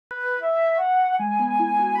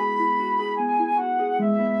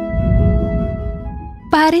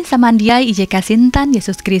Pahari samandiai ije kasintan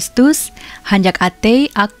Yesus Kristus, hanjak atei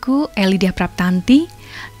aku Elidia Praptanti,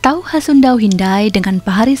 tau hasundau hindai dengan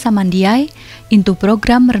pahari samandiai into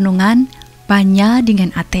program renungan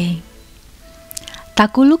Panyadingen Atei.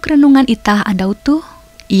 Takuluk renungan itah anda utuh,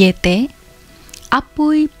 iete,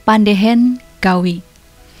 Apuy Pandehen Gawie.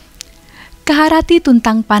 Kaharati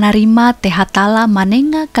tuntang panarima teh hatala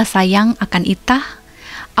manenga kasayang akan itah,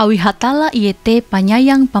 awi hatala iete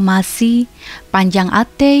panyayang pamasi, panjang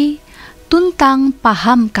atei, tuntang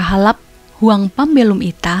paham kahalap huang pambelum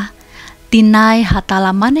itah, tinai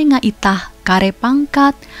hatala manenga itah kare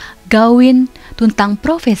pangkat, gawin, tuntang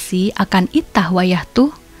profesi akan itah wayah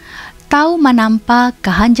tuh, tau manampa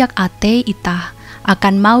kehanjak atei itah,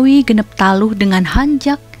 akan mawi genep taluh dengan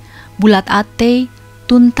hanjak, bulat atei,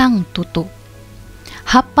 tuntang tutu.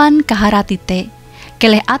 Hapan kaharati te,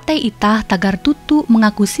 keleh atei itah tagar tutu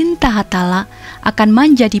mengaku sinta hatala akan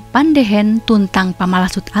menjadi pandehen tuntang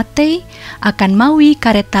pamalasut atei akan mawi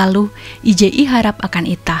karetalu ije iharap akan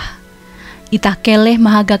itah. Itah keleh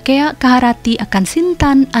mahaga kea kaharati akan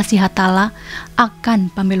sintan asih hatala akan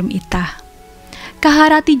pambelum itah.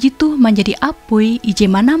 Kaharati jitu menjadi apuy ije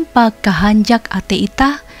manampa kahanjak atei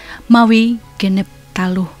itah mawi genep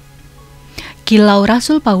taluh. Kilau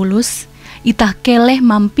Rasul Paulus, itah keleh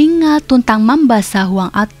mampinga tuntang membasa huang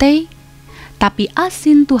atei, tapi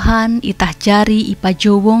asin Tuhan itah jari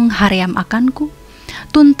ipajowong haream akanku,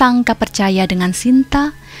 tuntang kapercaya dengan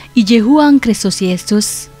sinta, ije huang Kristus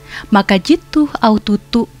Yesus, maka jitu au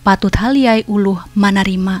tutu patut haliai uluh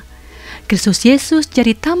manarima. Kristus Yesus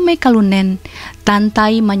jari tame kalunen,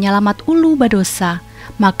 tantai menyelamat ulu badosa,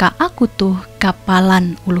 maka aku tuh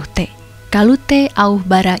kapalan uluh te. Kalute au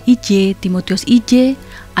bara ije Timotius ije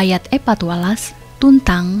ayat 14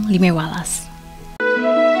 tuntang 15.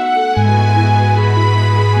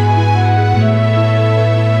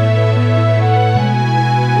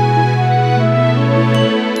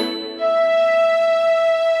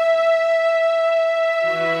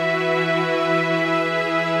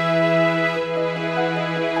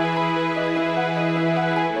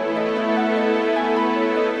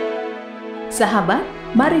 Sahabat,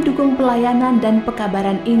 mari dukung pelayanan dan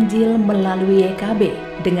pekabaran Injil melalui YKB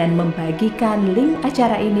dengan membagikan link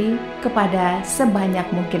acara ini kepada sebanyak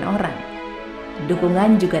mungkin orang.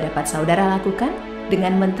 Dukungan juga dapat saudara lakukan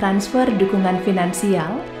dengan mentransfer dukungan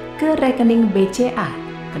finansial ke rekening BCA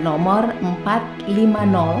ke nomor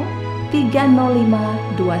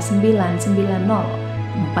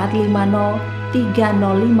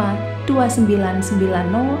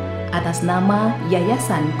 450-305-2990 atas nama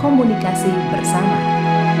Yayasan Komunikasi Bersama.